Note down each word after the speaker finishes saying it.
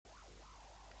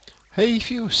Hey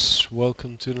viewers,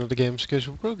 welcome to another game of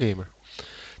CasualProGamer.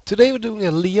 Today we're doing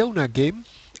a Leona game,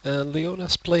 and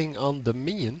Leona's playing on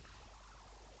Dominion,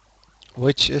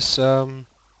 which is a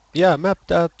map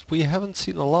that we haven't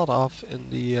seen a lot of in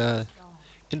the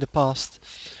past.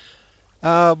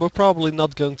 We're probably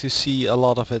not going to see a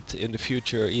lot of it in the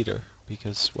future either,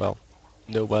 because well,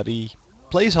 nobody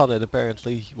plays on it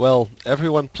apparently. Well,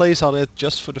 everyone plays on it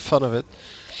just for the fun of it.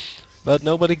 But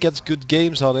nobody gets good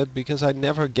games on it because I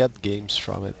never get games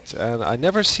from it. And I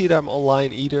never see them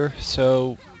online either,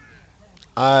 so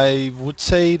I would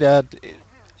say that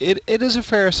it is a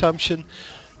fair assumption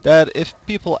that if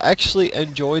people actually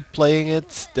enjoyed playing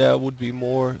it, there would be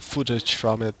more footage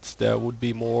from it, there would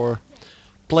be more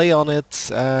play on it,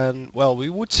 and well,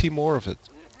 we would see more of it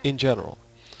in general.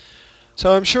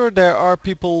 So I'm sure there are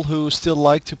people who still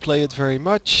like to play it very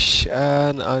much,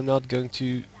 and I'm not going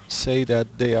to say that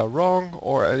they are wrong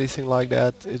or anything like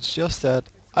that. It's just that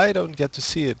I don't get to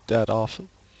see it that often.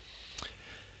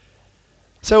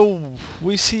 So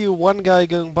we see one guy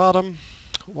going bottom,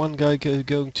 one guy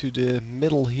going to the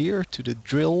middle here, to the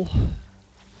drill.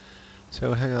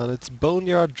 So hang on, it's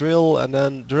boneyard drill, and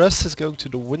then the rest is going to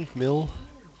the windmill.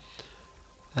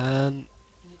 And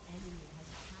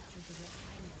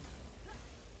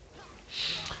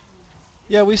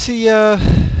yeah, we see a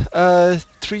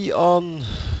 3-on-3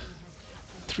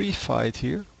 fight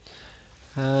here.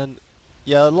 And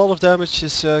yeah, a lot of damage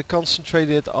is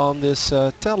concentrated on this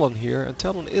Talon here, and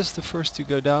Talon is the first to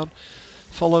go down,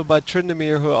 followed by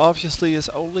Tryndamere, who obviously is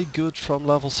only good from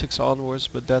level 6 onwards,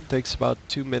 but that takes about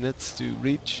 2 minutes to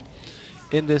reach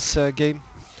in this game.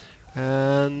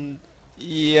 And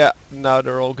yeah, now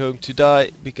they're all going to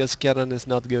die, because Cannon is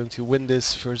not going to win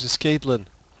this versus Caitlyn.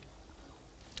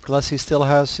 Unless he still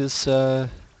has his, no,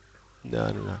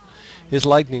 his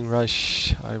Lightning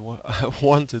Rush, I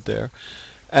wanted there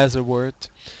as a word.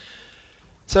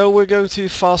 So we're going to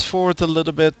fast forward a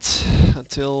little bit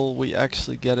until we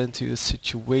actually get into a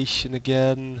situation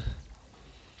again.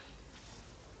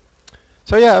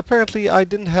 So yeah, apparently I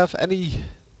didn't have any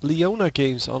Leona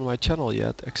games on my channel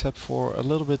yet, except for a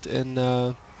little bit in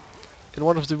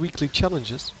one of the weekly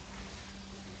challenges.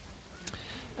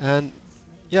 And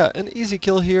yeah, an easy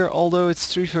kill here, although it's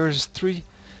 3 versus 3.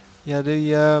 Yeah,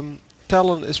 the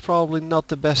Talon is probably not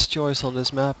the best choice on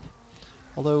this map.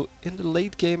 Although in the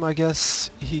late game I guess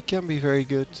he can be very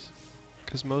good,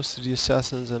 because most of the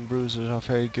assassins and bruisers are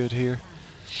very good here.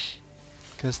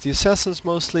 Because the assassins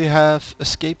mostly have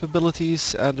escape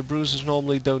abilities and the bruisers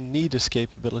normally don't need escape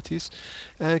abilities.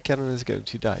 And Cannon is going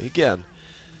to die again.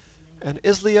 And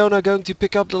is Leona going to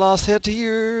pick up the last hit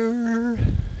here?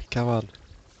 Come on.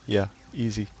 Yeah,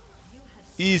 easy.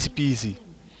 Easy peasy.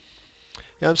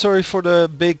 Yeah, I'm sorry for the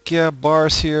big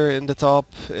bars here in the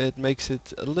top. It makes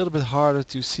it a little bit harder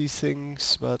to see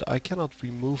things, but I cannot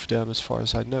remove them as far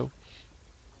as I know.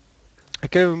 I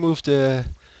can remove the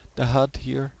HUD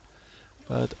here,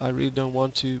 but I really don't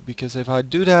want to, because if I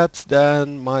do that,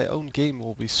 then my own game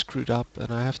will be screwed up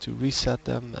and I have to reset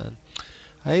them, and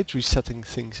I hate resetting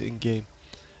things in game.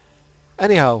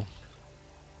 Anyhow,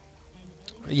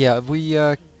 yeah, we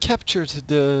captured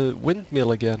the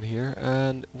windmill again here,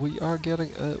 and we are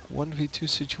getting a 1v2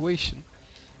 situation.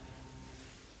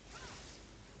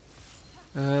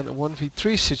 And a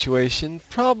 1v3 situation,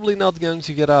 probably not going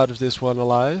to get out of this one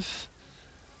alive.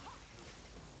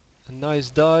 A nice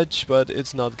dodge, but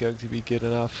it's not going to be good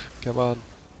enough. Come on.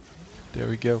 There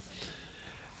we go.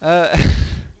 Uh,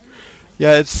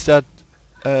 yeah, it's that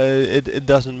it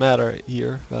doesn't matter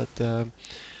here, but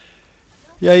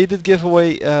yeah, he did give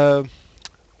away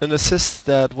an assist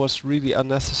that was really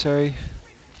unnecessary.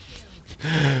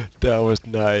 That was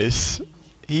nice.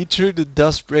 He threw the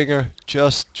Dustbringer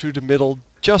just through the middle,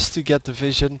 just to get the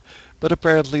vision, but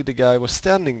apparently the guy was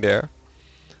standing there.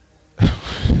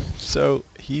 So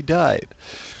he died.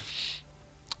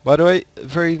 By the way,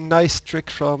 very nice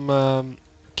trick from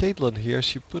Caitlyn here.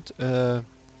 She put a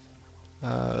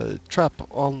trap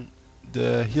on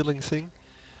the healing thing,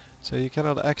 so you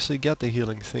cannot actually get the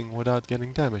healing thing without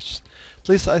getting damaged. At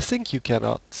least I think you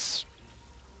cannot.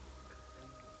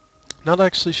 Not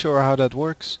actually sure how that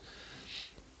works.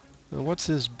 What's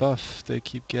this buff they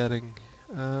keep getting?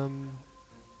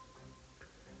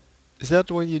 Is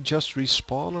that when you just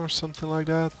respawn or something like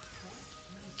that?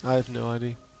 I have no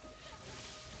idea.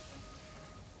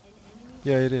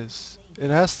 Yeah, it is.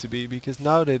 It has to be, because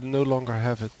now they no longer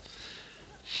have it.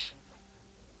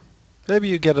 Maybe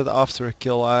you get it after a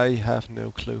kill, I have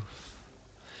no clue.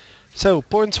 So,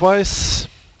 points wise,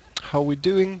 how we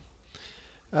doing?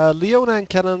 Leona and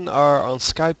Cannon are on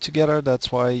Skype together,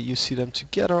 that's why you see them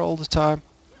together all the time.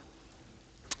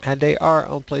 And they are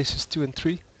on places 2 and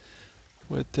 3.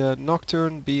 with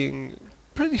Nocturne being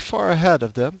pretty far ahead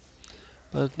of them,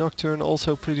 but Nocturne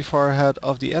also pretty far ahead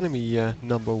of the enemy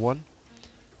number 1.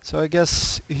 So I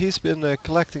guess he's been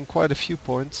collecting quite a few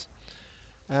points,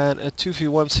 and a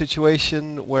 2v1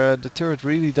 situation where the turret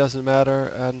really doesn't matter,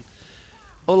 and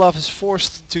Olaf is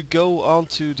forced to go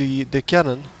onto the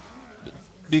cannon,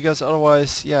 because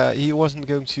otherwise, yeah, he wasn't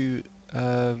going to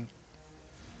um,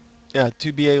 yeah,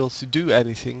 to be able to do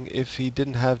anything if he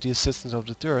didn't have the assistance of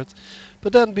the turret.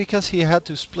 But then because he had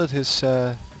to split his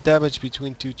damage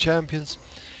between two champions,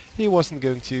 he wasn't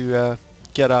going to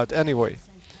get out anyway.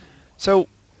 So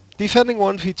defending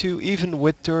 1v2 even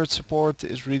with turret support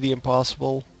is really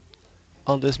impossible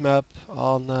on this map,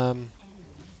 on the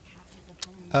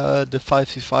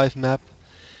 5v5 map.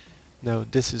 No,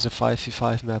 this is a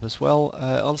 5v5 map as well.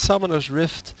 On Summoner's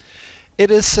Rift it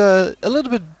is a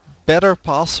little bit better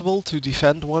possible to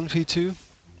defend 1v2.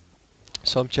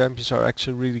 Some champions are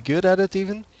actually really good at it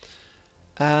even.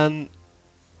 And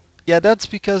yeah, that's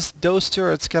because those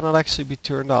turrets cannot actually be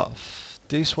turned off.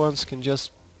 These ones can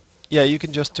just, yeah, you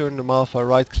can just turn them off by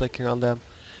right clicking on them.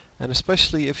 And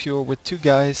especially if you're with two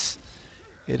guys,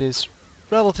 it is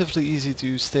relatively easy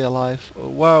to stay alive. Oh,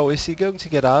 wow, is he going to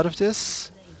get out of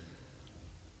this?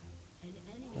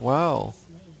 Wow,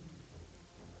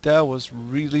 that was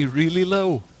really, really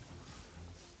low.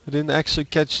 I didn't actually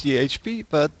catch the HP,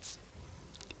 but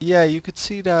yeah, you could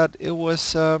see that it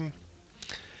was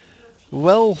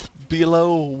well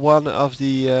below oh, one of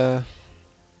the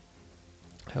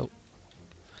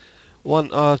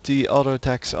auto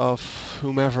attacks of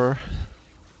whomever.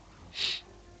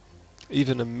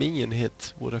 Even a minion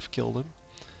hit would have killed him.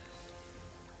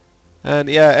 And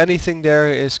yeah, anything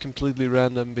there is completely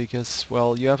random because,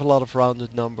 well, you have a lot of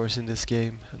rounded numbers in this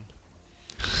game. And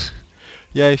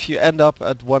yeah, if you end up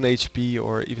at 1 HP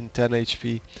or even 10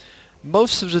 HP,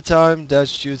 most of the time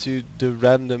that's due to the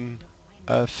random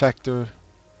factor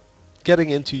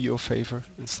getting into your favor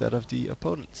instead of the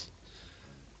opponent's.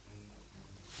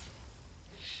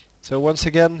 So once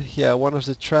again, yeah, one of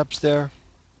the traps there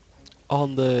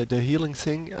on the healing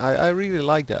thing, I really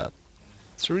like that.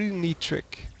 It's a really neat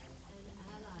trick.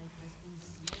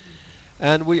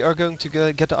 And we are going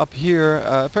to get up here.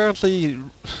 Apparently,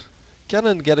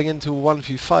 Cannon getting into a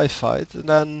 1v5 fight, and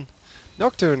then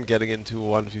Nocturne getting into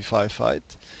a 1v5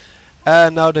 fight.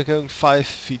 And now they're going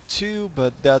 5v2,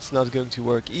 but that's not going to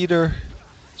work either.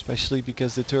 Especially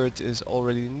because the turret is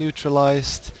already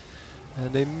neutralized.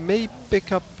 And they may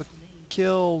pick up a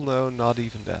kill. No, not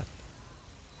even that.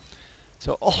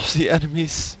 So all of the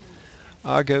enemies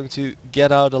are going to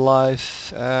get out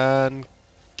alive, and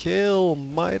Kill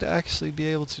might actually be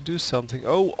able to do something.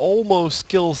 Oh, almost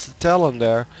kills the Talon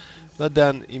there, but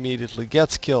then immediately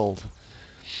gets killed.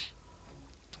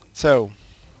 So,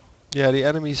 yeah, the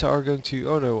enemies are going to...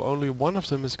 Oh no, only one of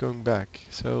them is going back.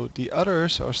 So the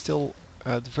others are still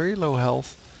at very low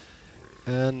health.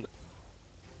 And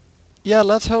yeah,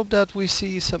 let's hope that we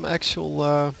see some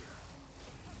actual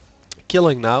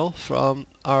killing now from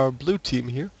our blue team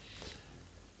here.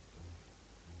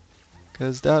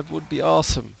 Because that would be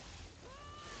awesome.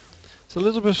 So a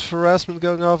little bit of harassment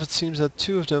going off. It seems that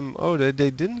two of them... Oh, they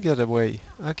didn't get away.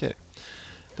 Okay.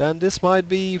 Then this might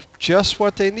be just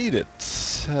what they needed.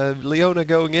 Leona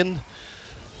going in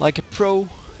like a pro,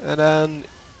 and then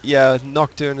yeah,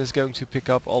 Nocturne is going to pick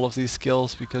up all of these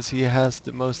kills because he has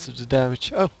the most of the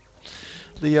damage. Oh,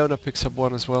 Leona picks up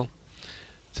one as well.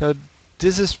 So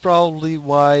this is probably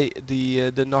why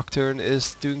the Nocturne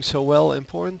is doing so well in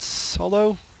points.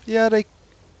 Although yeah,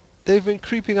 they've been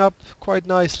creeping up quite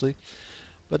nicely,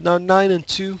 but now 9 and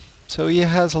 2, so he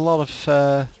has a lot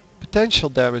of potential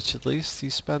damage at least. He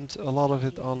spent a lot of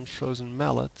it on Frozen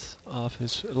Mallet, a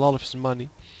lot of his money,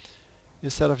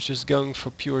 instead of just going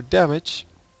for pure damage.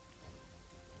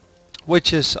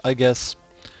 Which is, I guess,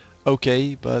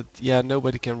 okay, but yeah,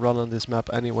 nobody can run on this map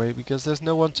anyway, because there's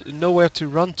nowhere to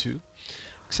run to,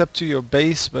 except to your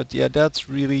base, but yeah, that's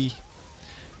really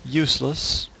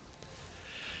useless.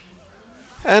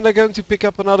 And they're going to pick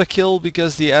up another kill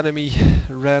because the enemy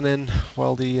ran in,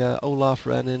 while the Olaf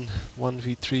ran in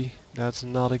 1v3. That's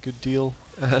not a good deal.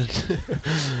 And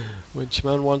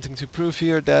Winchman wanting to prove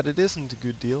here that it isn't a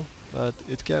good deal, but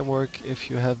it can work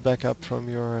if you have backup from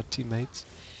your teammates.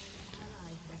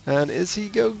 And is he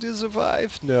going to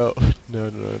survive? No,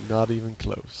 no, not even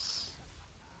close.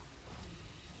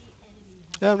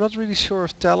 Yeah, I'm not really sure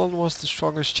if Talon was the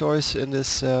strongest choice in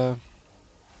this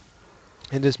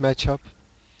matchup.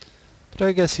 But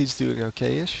I guess he's doing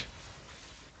okay-ish.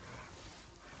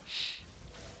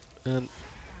 And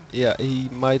yeah, he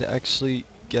might actually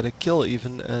get a kill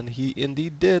even, and he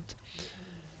indeed did.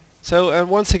 So, and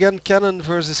once again, Cannon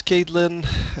versus Caitlyn,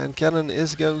 and Cannon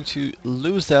is going to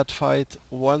lose that fight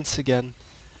once again.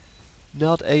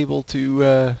 Not able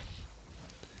to,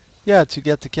 yeah, to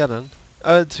get to Cannon,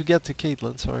 to get to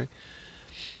Caitlyn, sorry.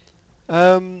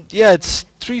 Yeah, it's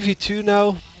 3v2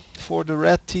 now for the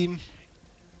red team.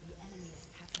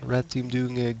 Red team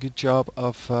doing a good job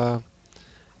of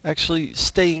actually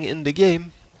staying in the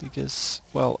game, because,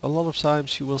 well, a lot of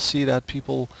times you will see that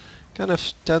people kind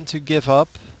of tend to give up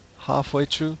halfway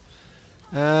through.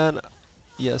 And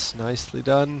yes, nicely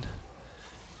done.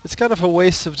 It's kind of a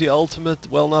waste of the ultimate.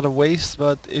 Well, not a waste,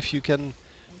 but if you can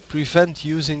prevent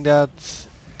using that,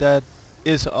 that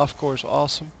is of course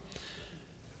awesome.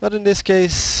 But in this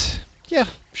case, yeah,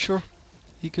 sure.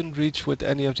 He couldn't reach with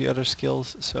any of the other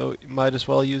skills, so you might as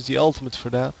well use the ultimate for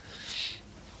that.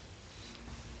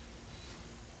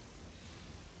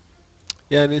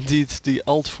 Yeah, and indeed the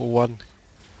ult for one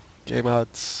came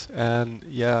out, and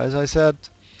yeah, as I said,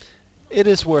 it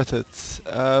is worth it.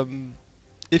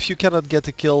 If you cannot get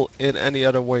the kill in any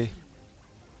other way.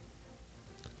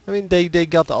 I mean, they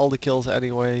got all the kills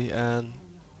anyway, and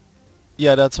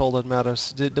yeah, that's all that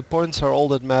matters. The points are all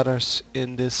that matters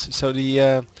in this. So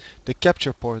the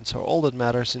capture points are all that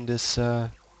matters in this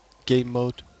game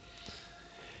mode.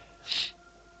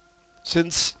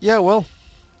 Since, yeah, well,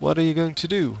 what are you going to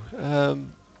do?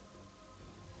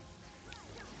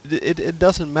 It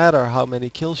doesn't matter how many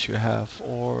kills you have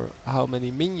or how many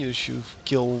minions you've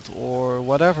killed or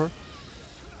whatever.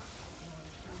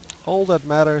 All that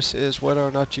matters is whether or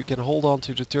not you can hold on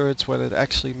to the turrets when it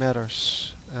actually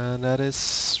matters. And that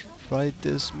is right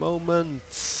this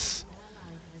moment.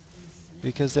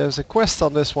 Because there's a quest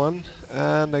on this one,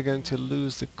 and they're going to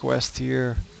lose the quest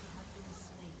here.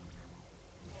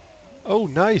 Oh,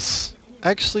 nice!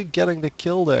 Actually getting the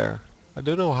kill there. I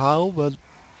don't know how, but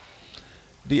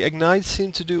the Ignite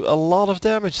seemed to do a lot of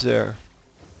damage there.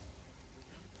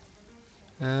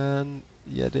 And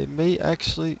yeah, they may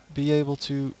actually be able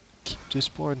to keep this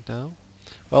point now.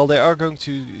 Well, they are going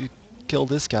to kill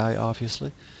this guy,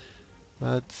 obviously.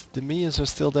 But the minions are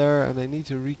still there, and they need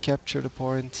to recapture the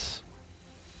point.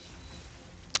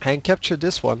 And capture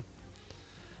this one.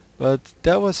 But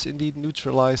that was indeed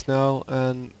neutralized now,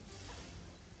 and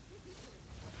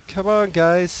come on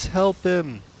guys, help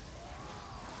him!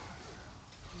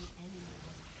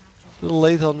 A little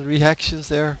late on the reactions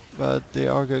there, but they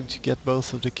are going to get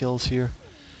both of the kills here.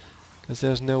 Because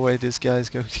there's no way this guy is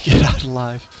going to get out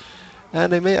alive.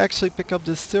 And they may actually pick up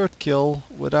this third kill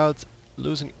without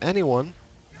losing anyone.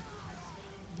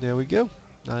 There we go,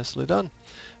 nicely done.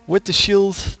 With the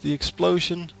shield, the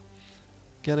explosion,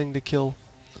 getting the kill.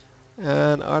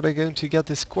 And are they going to get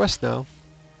this quest now?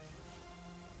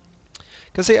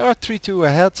 Because they are 3-2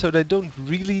 ahead, so they don't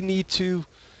really need to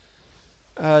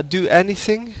do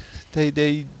anything.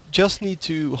 They just need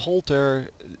to hold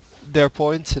their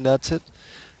points, and that's it.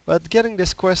 But getting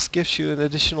this quest gives you an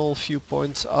additional few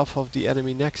points off of the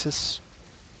enemy nexus.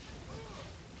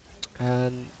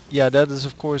 And yeah, that is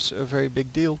of course a very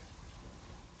big deal.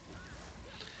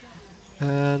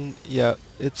 And yeah,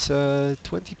 it's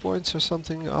 20 points or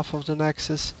something off of the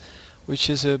nexus, which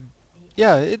is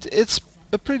yeah, it's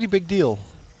a pretty big deal.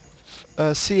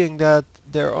 Seeing that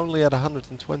they're only at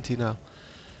 120 now.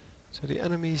 So the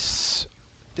enemies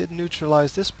did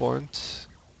neutralize this point,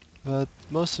 but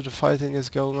most of the fighting is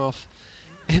going off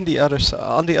in the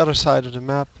on the other side of the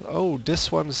map. Oh,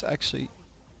 this one is actually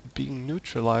being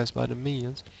neutralized by the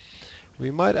minions.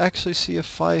 We might actually see a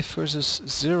 5 versus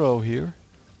 0 here.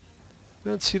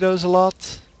 We don't see those a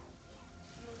lot.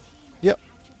 Yep,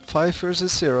 5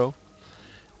 versus 0.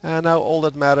 And now all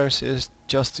that matters is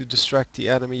just to distract the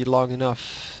enemy long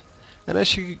enough. And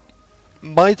as you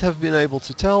might have been able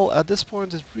to tell, at this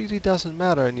point it really doesn't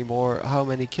matter anymore how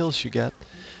many kills you get,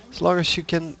 as long as you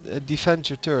can defend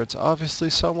your turrets. Obviously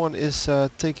someone is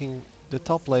taking the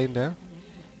top lane there,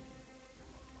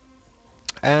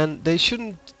 and they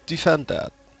shouldn't defend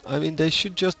that. I mean, they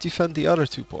should just defend the other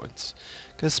 2 points,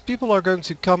 because people are going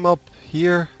to come up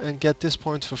here and get this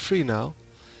point for free now.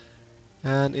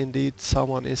 And indeed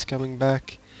someone is coming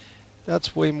back.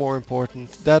 That's way more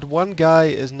important. That one guy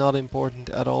is not important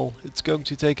at all. It's going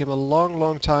to take him a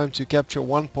long time to capture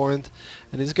 1 point,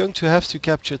 and he's going to have to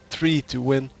capture 3 to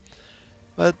win.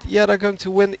 But yeah, they're going to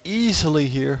win easily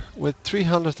here with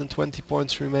 320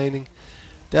 points remaining.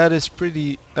 That is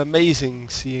pretty amazing,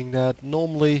 seeing that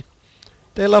normally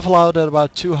they level out at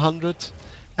about 200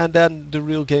 and then the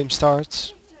real game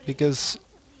starts, because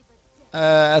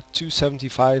at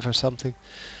 275 or something,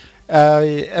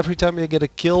 every time you get a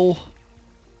kill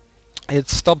it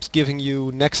stops giving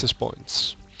you nexus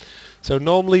points. So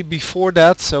normally before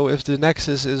that, so if the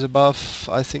Nexus is above,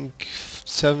 I think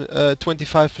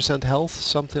 25% health,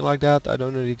 something like that. I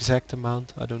don't know the exact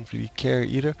amount. I don't really care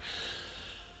either.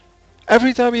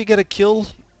 Every time you get a kill,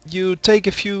 you take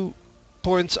a few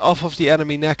points off of the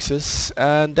enemy Nexus,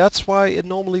 and that's why it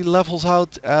normally levels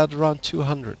out at around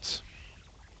 200.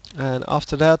 And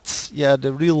after that, yeah,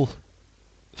 the real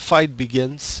fight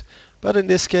begins. But in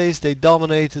this case, they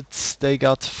dominated. They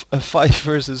got a 5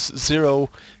 versus 0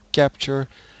 capture.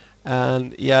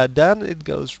 And yeah, then it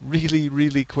goes really,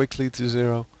 really quickly to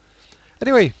 0.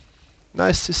 Anyway,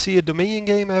 nice to see a Dominion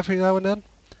game every now and then.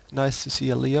 Nice to see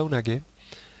a Leona game.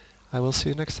 I will see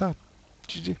you next time.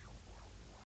 GG.